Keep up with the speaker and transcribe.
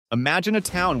Imagine a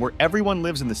town where everyone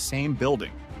lives in the same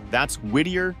building. That's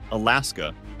Whittier,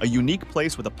 Alaska, a unique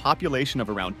place with a population of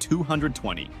around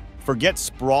 220. Forget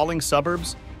sprawling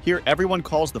suburbs. Here, everyone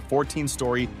calls the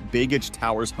 14-story Begich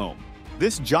Towers home.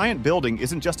 This giant building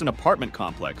isn't just an apartment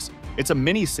complex. It's a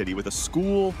mini-city with a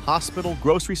school, hospital,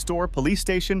 grocery store, police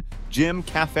station, gym,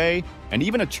 cafe, and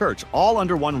even a church all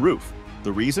under one roof.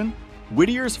 The reason?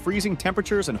 Whittier's freezing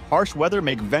temperatures and harsh weather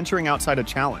make venturing outside a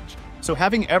challenge, so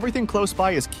having everything close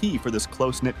by is key for this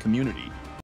close-knit community.